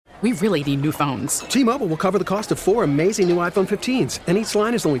We really need new phones. T-Mobile will cover the cost of 4 amazing new iPhone 15s, and each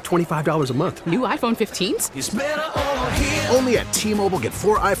line is only $25 a month. New iPhone 15s? It's better over here. Only at T-Mobile, get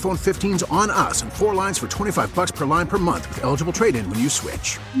 4 iPhone 15s on us and 4 lines for $25 per line per month with eligible trade-in when you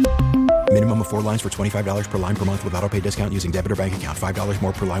switch. Minimum of 4 lines for $25 per line per month with autopay discount using debit or bank account. $5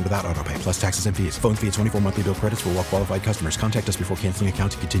 more per line without autopay, plus taxes and fees. Phone fee at 24 monthly bill credits for well-qualified customers. Contact us before canceling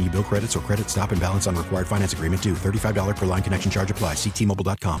account to continue bill credits or credit stop and balance on required finance agreement due. $35 per line connection charge applies. See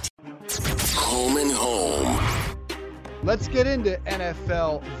T-Mobile.com. Home and home. Let's get into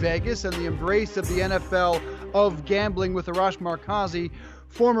NFL Vegas and the embrace of the NFL of gambling with Arash Markazi,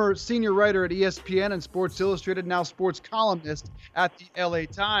 former senior writer at ESPN and Sports Illustrated, now sports columnist at the LA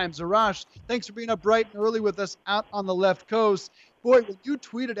Times. Arash, thanks for being up bright and early with us out on the left coast. Boy, when you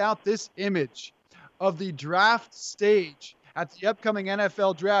tweeted out this image of the draft stage at the upcoming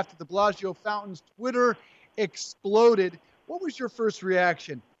NFL draft at the Bellagio Fountains, Twitter exploded. What was your first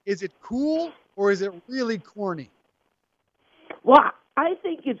reaction? Is it cool or is it really corny? Well, I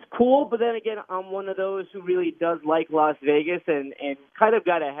think it's cool, but then again, I'm one of those who really does like Las Vegas and kind of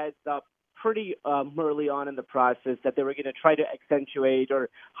got a heads up pretty early on in the process that they were going to try to accentuate or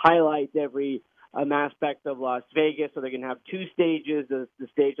highlight every aspect of Las Vegas. So they're going to have 2 stages. The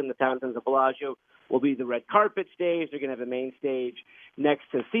stage on the Fountains of Bellagio will be the red carpet stage. They're going to have a main stage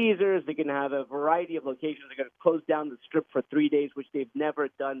next to Caesars. They're going to have a variety of locations. They're going to close down the Strip for 3 days, which they've never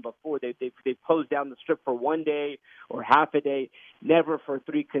done before. They've closed down the Strip for 1 day or half a day, never for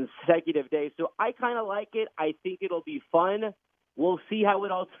 3 consecutive days. So I kind of like it. I think it'll be fun. We'll see how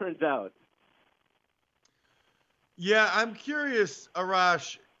it all turns out. Yeah, I'm curious,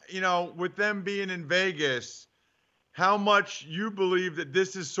 Arash, with them being in Vegas, how much you believe that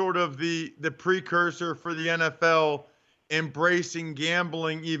this is sort of the precursor for the NFL embracing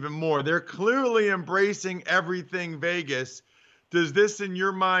gambling even more. They're clearly embracing everything Vegas. Does this, in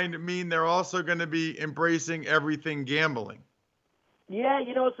your mind, mean they're also going to be embracing everything gambling? Yeah,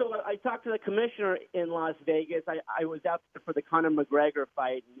 so I talked to the commissioner in Las Vegas. I was out there for the Conor McGregor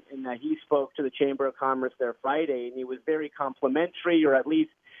fight, and he spoke to the Chamber of Commerce there Friday, and he was very complimentary, or at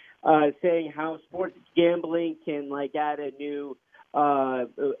least saying how sports gambling can add a new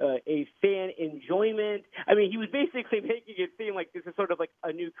a fan enjoyment. I mean, he was basically making it seem like this is sort of like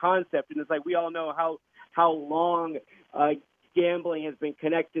a new concept, and it's like we all know how long gambling has been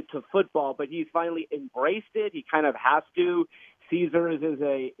connected to football, but he's finally embraced it. He kind of has to. Caesars is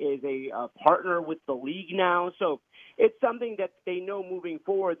a partner with the league now, so it's something that they know moving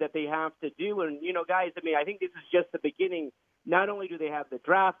forward that they have to do. And guys, I think this is just the beginning. Not only do they have the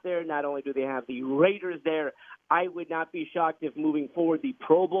draft there, not only do they have the Raiders there, I would not be shocked if moving forward the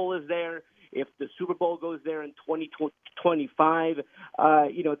Pro Bowl is there, if the Super Bowl goes there in 2025.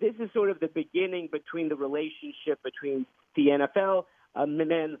 This is sort of the beginning between the relationship between the NFL and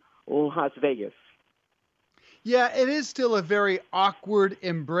then Las Vegas. Yeah, it is still a very awkward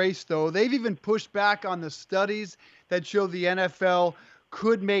embrace, though. They've even pushed back on the studies that show the NFL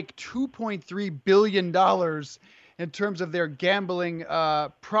could make $2.3 billion in terms of their gambling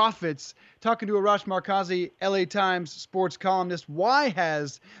profits. Talking to Arash Markazi, LA Times sports columnist, why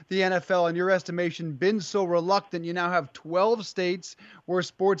has the NFL, in your estimation, been so reluctant? You now have 12 states where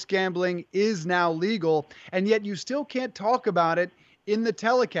sports gambling is now legal, and yet you still can't talk about it in the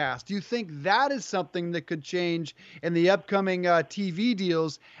telecast. Do you think that is something that could change in the upcoming TV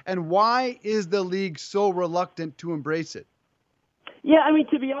deals? And why is the league so reluctant to embrace it? Yeah,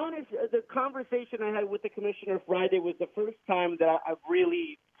 to be honest, the conversation I had with the commissioner Friday was the first time that I've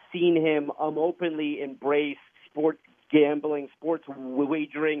really seen him openly embrace sports gambling, sports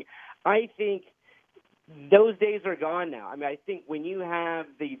wagering. I think those days are gone now. I think when you have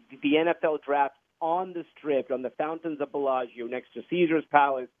the NFL draft on the Strip, on the Fountains of Bellagio, next to Caesars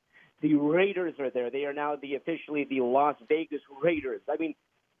Palace, the Raiders are there. They are now officially the Las Vegas Raiders.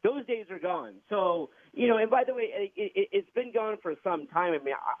 Those days are gone. So, and by the way, it's been gone for some time.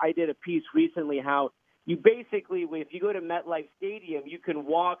 I did a piece recently how you basically, if you go to MetLife Stadium, you can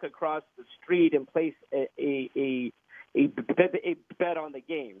walk across the street and place a bet on the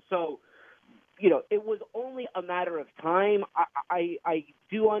game. So, it was only a matter of time. I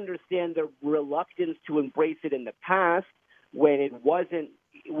do understand the reluctance to embrace it in the past when it wasn't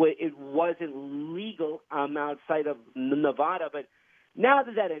legal outside of Nevada. But now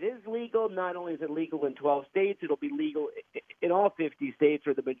that it is legal, not only is it legal in 12 states, it'll be legal in all 50 states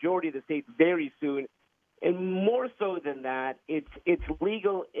or the majority of the states very soon. And more so than that, it's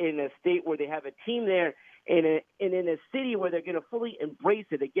legal in a state where they have a team there and in a city where they're going to fully embrace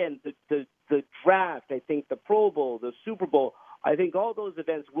it. Again, the draft, I think the Pro Bowl, the Super Bowl, I think all those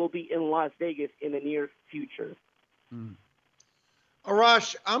events will be in Las Vegas in the near future.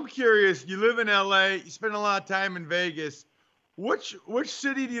 Arash, I'm curious. You live in LA. You spend a lot of time in Vegas. Which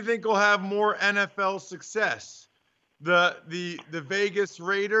city do you think will have more NFL success? The Vegas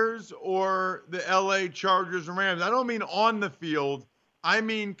Raiders or the LA Chargers and Rams? I don't mean on the field. I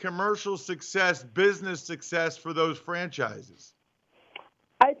mean commercial success, business success for those franchises.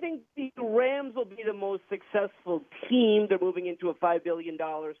 I think the Rams will be the most successful team. They're moving into a $5 billion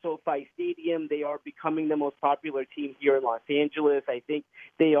SoFi Stadium. They are becoming the most popular team here in Los Angeles. I think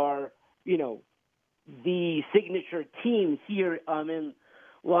they are, the signature team here in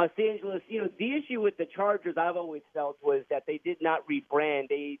Los Angeles. The issue with the Chargers, I've always felt, was that they did not rebrand.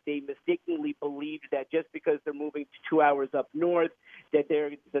 They mistakenly believed that just because they're moving 2 hours up north, that they're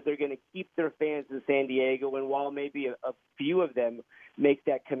going to keep their fans in San Diego. And while maybe a few of them make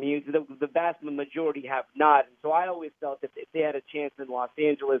that commute, the vast majority have not. And so I always felt that if they had a chance in Los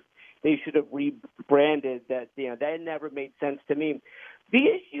Angeles, they should have rebranded. That never made sense to me. The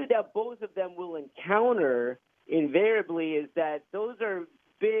issue that both of them will encounter invariably is that those are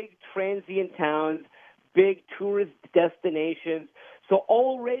big transient towns, big tourist destinations. So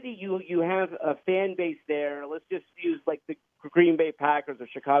already you have a fan base there. Let's just use like the Green Bay Packers or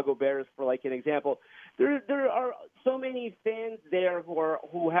Chicago Bears for like an example. There are so many fans there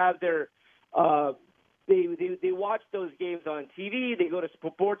who have their they watch those games on TV. They go to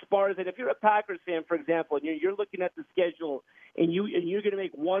sports bars, and if you're a Packers fan, for example, and you're looking at the schedule and you're going to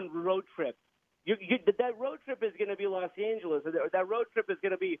make one road trip. That road trip is going to be Los Angeles, or that road trip is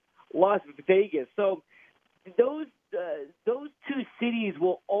going to be Las Vegas. So those two cities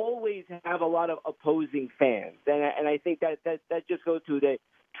will always have a lot of opposing fans, and I think that just goes to the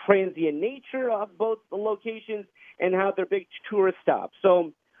transient nature of both the locations and how they're big tourist stops.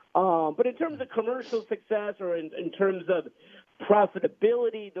 So, but in terms of commercial success or in terms of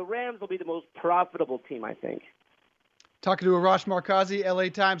profitability, the Rams will be the most profitable team, I think. Talking to Arash Markazi, LA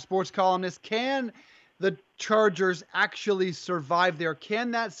Times sports columnist. Can the Chargers actually survive there? Can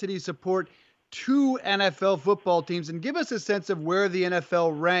that city support two NFL football teams? And give us a sense of where the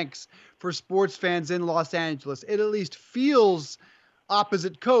NFL ranks for sports fans in Los Angeles. It at least feels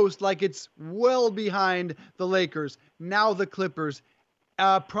opposite coast, like it's well behind the Lakers, now the Clippers,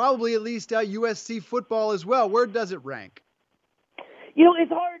 probably at least USC football as well. Where does it rank?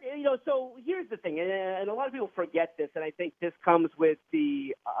 It's hard. So here's the thing, and a lot of people forget this, and I think this comes with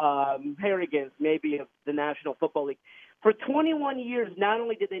the arrogance maybe of the National Football League. For 21 years, not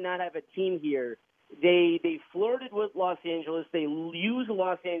only did they not have a team here, they flirted with Los Angeles. They used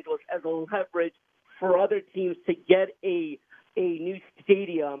Los Angeles as a leverage for other teams to get a new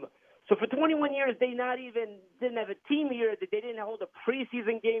stadium. So for 21 years, they didn't have a team here. They didn't hold a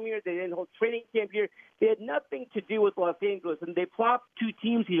preseason game here. They didn't hold training camp here. They had nothing to do with Los Angeles, and they plopped two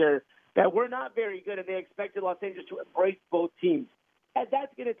teams here that were not very good, and they expected Los Angeles to embrace both teams. And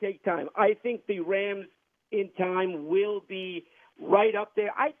that's going to take time. I think the Rams in time will be right up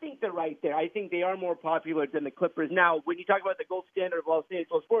there. I think they're right there. I think they are more popular than the Clippers. Now, when you talk about the gold standard of Los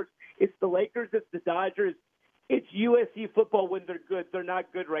Angeles sports, it's the Lakers, it's the Dodgers, it's USC football when they're good. They're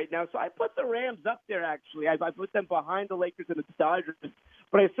not good right now. So I put the Rams up there, actually. I put them behind the Lakers and the Dodgers,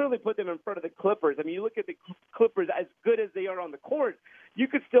 but I certainly put them in front of the Clippers. I mean, you look at the Clippers, as good as they are on the court, you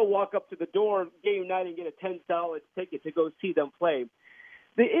could still walk up to the door game night and get a $10 ticket to go see them play.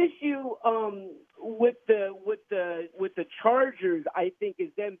 The issue with the Chargers, I think,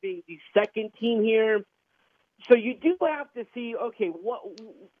 is them being the second team here. So you do have to see, okay,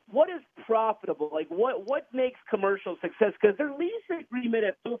 what is profitable? Like what makes commercial success? Because their lease agreement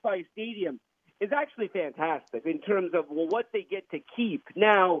at SoFi Stadium is actually fantastic in terms of what they get to keep.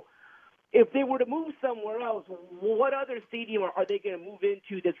 Now, if they were to move somewhere else, what other stadium are they going to move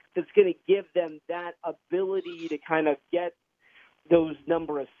into that's going to give them that ability to kind of get those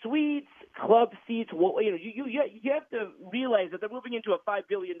number of suites, club seats? Well, you have to realize that they're moving into a $5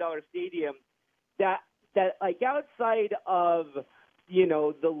 billion stadium that like outside of,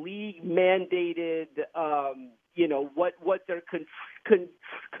 the league mandated, what they're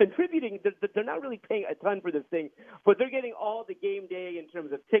contributing, they're not really paying a ton for this thing, but they're getting all the game day in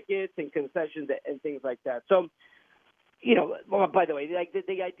terms of tickets and concessions and things like that. So, by the way, like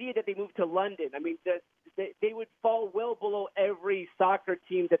the idea that they moved to London, I mean, they would fall well below every soccer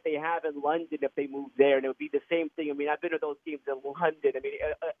team that they have in London if they moved there, and it would be the same thing. I mean, I've been to those teams in London. I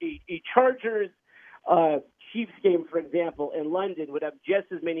mean, a Chargers Chiefs game, for example, in London would have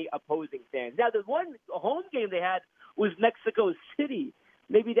just as many opposing fans. Now, the one home game they had was Mexico City.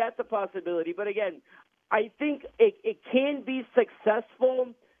 Maybe that's a possibility. But again, I think it can be successful,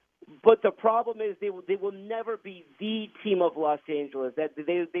 but the problem is they will never be the team of Los Angeles. That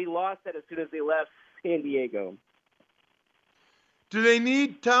they lost that as soon as they left San Diego. Do they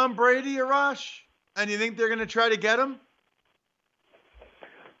need Tom Brady, Arash? And you think they're going to try to get him?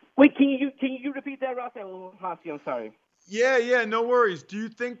 Wait, can you repeat that, Ross? I'm sorry. Yeah, no worries. Do you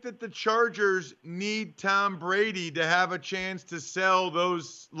think that the Chargers need Tom Brady to have a chance to sell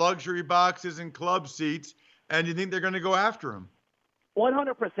those luxury boxes and club seats? And you think they're going to go after him?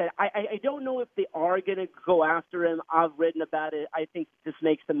 100%. I don't know if they are going to go after him. I've written about it. I think this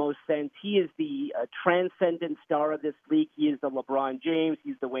makes the most sense. He is the transcendent star of this league. He is the LeBron James.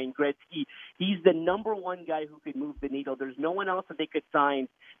 He's the Wayne Gretzky. He's the number one guy who could move the needle. There's no one else that they could sign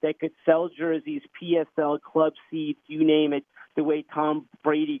that could sell jerseys, PSL, club seats, you name it, the way Tom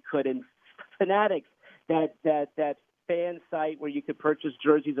Brady could. And Fanatics, that fan site where you could purchase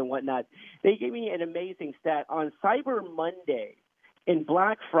jerseys and whatnot, they gave me an amazing stat. On Cyber Monday, in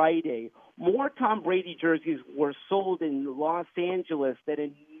Black Friday, more Tom Brady jerseys were sold in Los Angeles than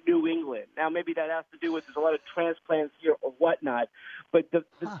in New England. Now, maybe that has to do with there's a lot of transplants here or whatnot, but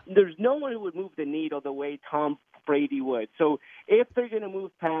there's no one who would move the needle the way Tom Brady would. So if they're going to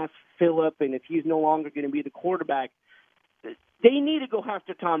move past Phillip and if he's no longer going to be the quarterback, they need to go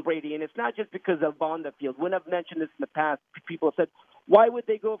after Tom Brady, and it's not just because of on the field. When I've mentioned this in the past, people have said, why would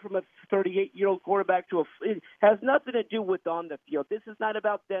they go from a 38-year-old quarterback to it has nothing to do with on the field. This is not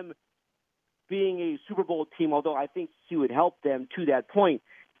about them being a Super Bowl team, although I think he would help them to that point.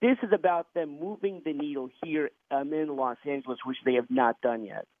 This is about them moving the needle here in Los Angeles, which they have not done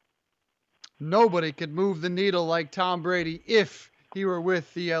yet. Nobody could move the needle like Tom Brady if he were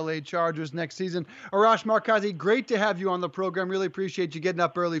with the LA Chargers next season. Arash Markazi, great to have you on the program. Really appreciate you getting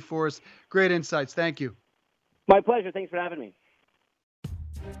up early for us. Great insights. Thank you. My pleasure. Thanks for having me.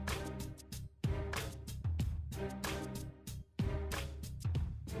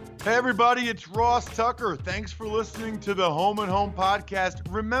 Hey everybody, it's Ross Tucker. Thanks for listening to the Home and Home podcast.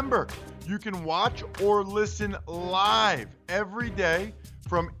 Remember, you can watch or listen live every day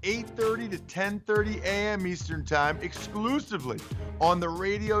from 8:30 to 10:30 a.m. Eastern Time exclusively on the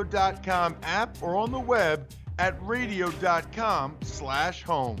radio.com app or on the web at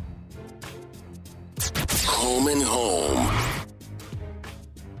radio.com/home. Home and Home.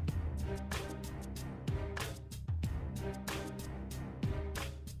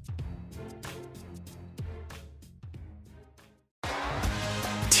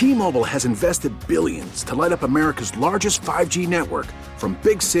 T-Mobile has invested billions to light up America's largest 5G network, from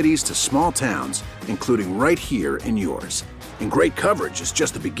big cities to small towns, including right here in yours. And great coverage is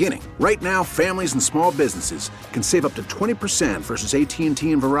just the beginning. Right now, families and small businesses can save up to 20% versus AT&T and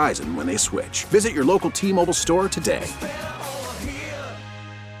Verizon when they switch. Visit your local T-Mobile store today.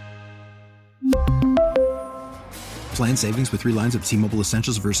 Plan savings with 3 lines of T-Mobile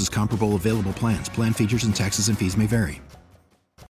Essentials versus comparable available plans. Plan features and taxes and fees may vary.